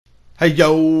Hey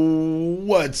yo,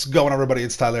 what's going on everybody?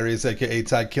 It's Tylarious, aka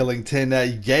Ty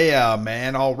Killington. Yeah,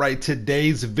 man. Alright,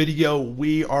 today's video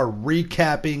we are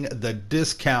recapping the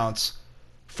discounts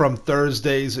from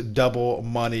Thursday's double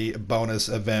money bonus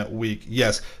event week.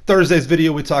 Yes, Thursday's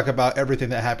video we talk about everything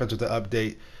that happens with the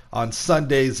update. On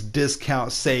Sunday's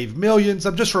discount save millions.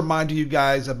 I'm just reminding you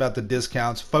guys about the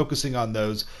discounts, focusing on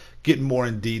those, getting more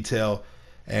in detail.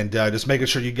 And just making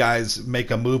sure you guys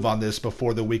make a move on this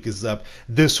before the week is up.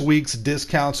 This week's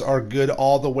discounts are good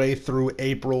all the way through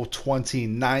April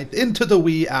 29th into the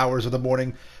wee hours of the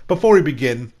morning. Before we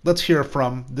begin, let's hear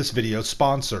from this video's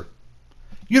sponsor.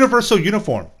 Universal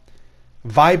Uniform.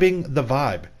 Vibing the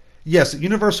vibe. Yes,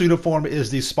 Universal Uniform is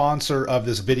the sponsor of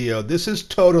this video. This is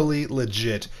totally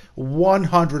legit,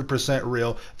 100%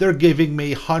 real. They're giving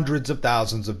me hundreds of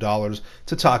thousands of dollars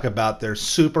to talk about their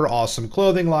super awesome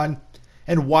clothing line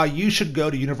and why you should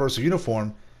go to Universal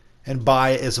Uniform and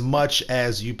buy as much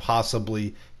as you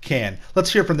possibly can.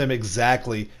 Let's hear from them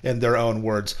exactly in their own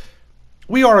words.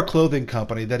 We are a clothing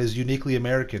company that is uniquely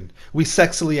American. We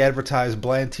sexily advertise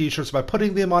bland t-shirts by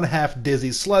putting them on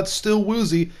half-dizzy sluts still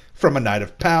woozy from a night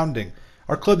of pounding.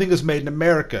 Our clothing is made in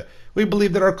America. We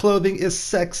believe that our clothing is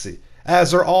sexy,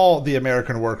 as are all the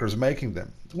American workers making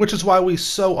them, which is why we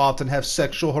so often have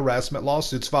sexual harassment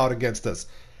lawsuits filed against us.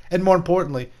 And more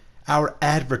importantly, our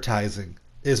advertising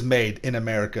is made in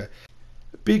America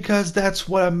because that's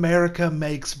what America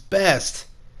makes best.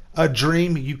 A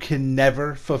dream you can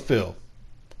never fulfill.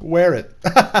 Wear it.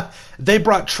 They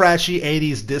brought trashy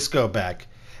 80s disco back.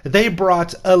 They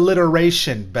brought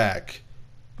alliteration back.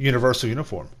 Universal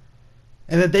Uniform.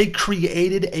 And then they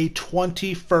created a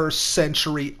 21st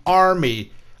century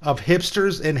army of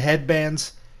hipsters and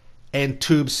headbands and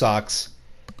tube socks.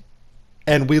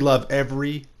 And we love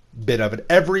every bit of it.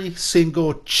 Every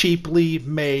single cheaply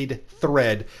made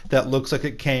thread that looks like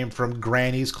it came from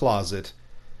Granny's closet.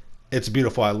 It's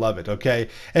beautiful. I love it. Okay.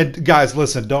 And guys,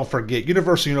 listen, don't forget,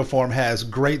 Universal Uniform has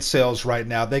great sales right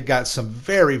now. They got some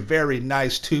very, very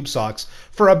nice tube socks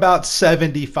for about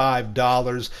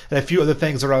 $75 and a few other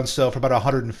things are on sale for about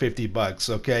 $150.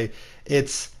 Okay.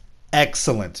 It's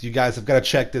excellent. You guys have got to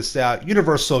check this out.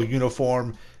 Universal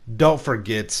Uniform. Don't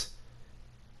forget,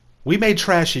 we made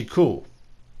trashy cool.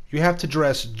 You have to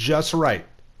dress just right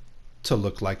to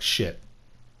look like shit.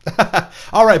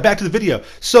 All right, back to the video.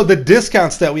 So the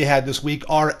discounts that we had this week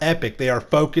are epic. They are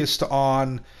focused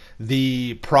on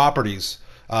the properties.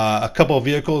 A couple of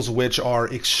vehicles which are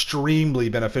extremely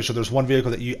beneficial. There's one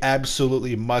vehicle that you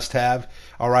absolutely must have.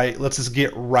 All right, let's just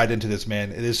get right into this,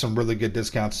 man. It is some really good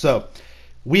discounts. So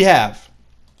we have,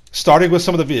 starting with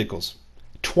some of the vehicles,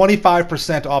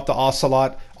 25% off the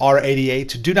Ocelot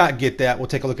R88. Do not get that. We'll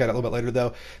take a look at it a little bit later,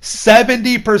 though.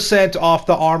 70% off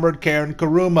the Armored Karen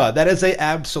Kuruma. That is an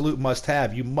absolute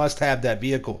must-have. You must have that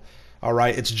vehicle. All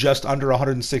right, it's just under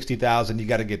 $160,000. You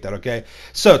got to get that, okay?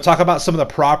 So talk about some of the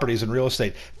properties in real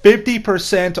estate.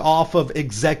 50% off of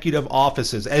executive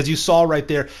offices. As you saw right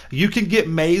there, you can get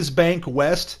Maze Bank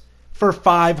West for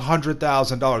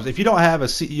 $500,000. If you don't have a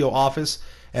CEO office,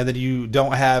 and then you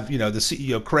don't have, the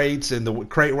CEO crates and the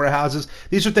crate warehouses.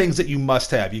 These are things that you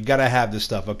must have. You got to have this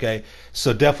stuff, okay?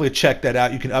 So definitely check that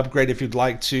out. You can upgrade if you'd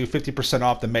like to. 50%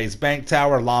 off the Maze Bank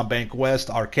Tower, Lawn Bank West,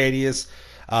 Arcadius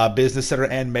Business Center,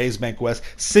 and Maze Bank West.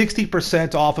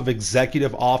 60% off of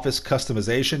executive office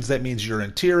customizations. That means your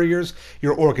interiors,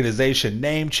 your organization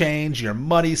name change, your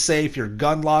money safe, your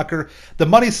gun locker. The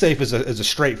money safe is a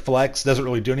straight flex. Doesn't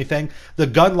really do anything. The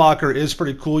gun locker is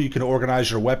pretty cool. You can organize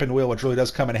your weapon wheel, which really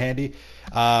does come in handy.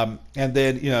 And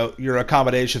then, your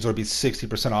accommodations would be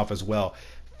 60% off as well.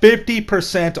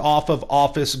 50% off of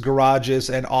office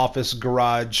garages and office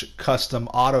garage custom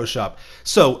auto shop.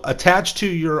 So attached to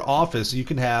your office, you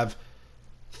can have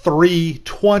 3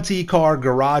 20-car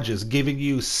garages, giving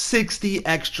you 60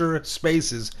 extra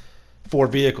spaces for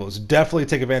vehicles. Definitely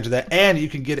take advantage of that. And you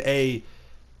can get a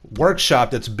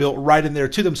workshop that's built right in there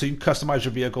to them, so you can customize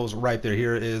your vehicles right there.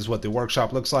 Here is what the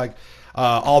workshop looks like.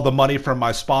 All the money from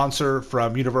my sponsor,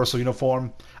 from Universal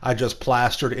Uniform, I just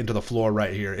plastered into the floor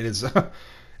right here. It is...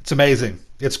 It's amazing.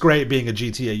 It's great being a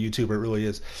GTA YouTuber. It really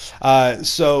is.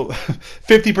 So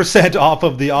 50% off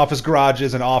of the office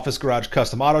garages and office garage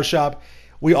custom auto shop.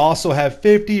 We also have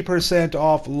 50%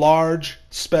 off large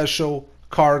special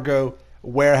cargo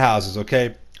warehouses,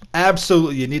 okay?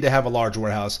 Absolutely, you need to have a large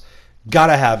warehouse.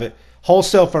 Gotta have it.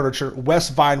 Wholesale furniture,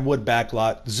 West Vinewood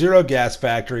backlot, Zero Gas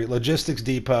Factory, Logistics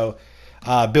Depot,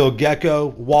 Bill Gecko,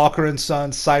 Walker &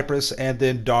 Sons, Cypress, and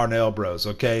then Darnell Bros.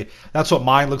 Okay, that's what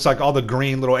mine looks like. All the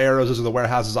green little arrows, those are the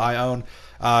warehouses I own.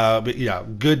 But yeah,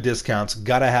 good discounts.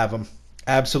 Gotta have them.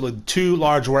 Absolutely. 2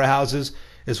 large warehouses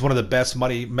is one of the best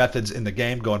money methods in the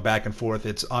game, going back and forth.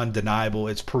 It's undeniable.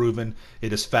 It's proven.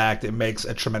 It is fact. It makes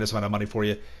a tremendous amount of money for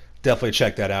you. Definitely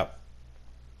check that out.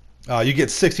 You get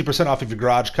 60% off of your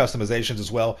garage customizations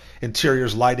as well.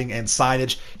 Interiors, lighting, and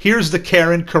signage. Here's the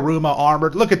Karen Kuruma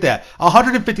Armored. Look at that.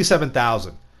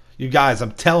 157,000. You guys,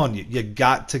 I'm telling you, you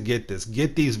got to get this.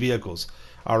 Get these vehicles.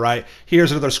 All right.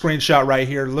 Here's another screenshot right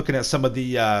here, looking at some of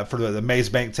the for the Maze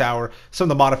Bank Tower, some of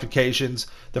the modifications.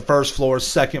 The first floor,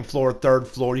 second floor, third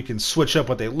floor. You can switch up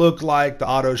what they look like. The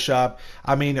auto shop.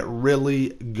 I mean, really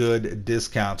good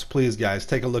discounts. Please, guys,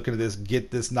 take a look into this.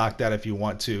 Get this knocked out if you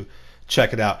want to.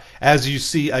 Check it out. As you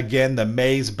see, again, the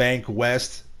Maze Bank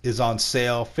West is on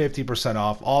sale, 50%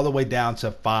 off, all the way down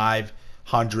to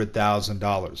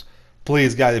 $500,000.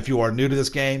 Please, guys, if you are new to this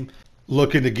game,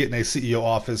 looking to get in a CEO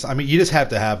office, I mean, you just have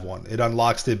to have one. It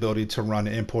unlocks the ability to run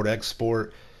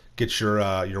import-export, get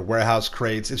your warehouse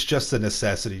crates. It's just a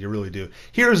necessity. You really do.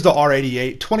 Here's the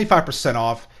R88, 25%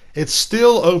 off. It's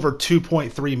still over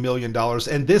 $2.3 million,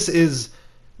 and this is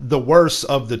the worst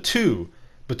of the two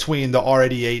between the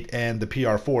R88 and the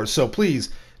PR4. So please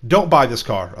don't buy this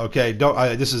car, okay? Don't.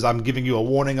 I'm giving you a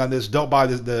warning on this. Don't buy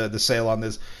the sale on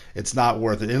this. It's not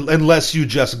worth it unless you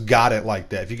just got it like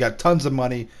that. If you got tons of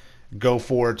money, go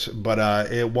for it. But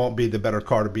it won't be the better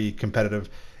car to be competitive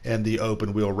in the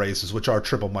open wheel races, which are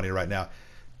triple money right now.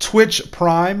 Twitch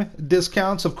Prime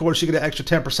discounts, of course, you get an extra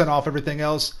 10% off everything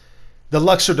else. The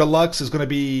Luxor Deluxe is going to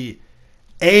be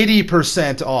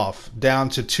 80% off, down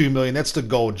to $2 million. That's the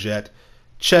Gold Jet.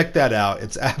 Check that out.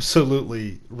 It's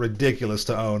absolutely ridiculous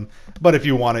to own, but if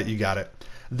you want it, you got it.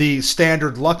 The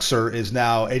standard Luxor is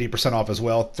now 80% off as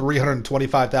well,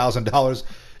 $325,000.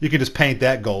 You can just paint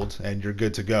that gold and you're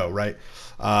good to go, right?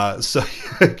 So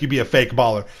you could be a fake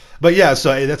baller. But yeah,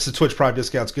 so hey, that's the Twitch Prime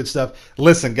discounts. Good stuff.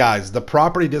 Listen, guys, the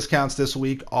property discounts this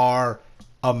week are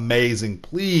amazing.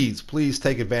 Please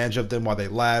take advantage of them while they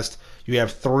last. You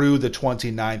have through the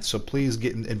 29th, so please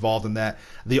get involved in that.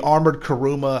 The Armored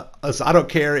Kuruma, I don't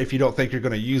care if you don't think you're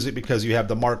going to use it because you have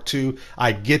the Mark II.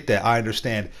 I get that. I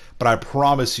understand. But I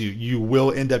promise you, you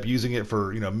will end up using it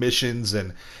for, missions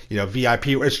and, VIP.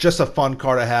 It's just a fun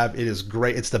car to have. It is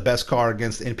great. It's the best car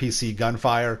against NPC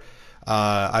gunfire.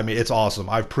 I mean, it's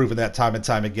awesome. I've proven that time and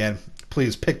time again.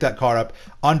 Please pick that car up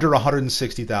under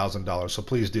 $160,000. So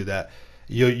please do that.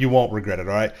 You won't regret it,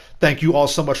 all right? Thank you all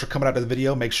so much for coming out to the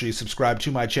video. Make sure you subscribe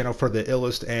to my channel for the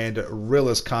illest and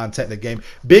realest content in the game.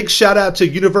 Big shout out to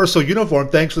Universal Uniform.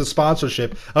 Thanks for the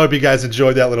sponsorship. I hope you guys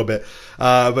enjoyed that a little bit.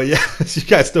 But yeah, you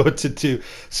guys know what to do.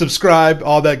 Subscribe,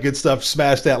 all that good stuff.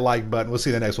 Smash that like button. We'll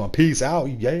see you in the next one. Peace out.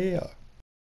 Yeah.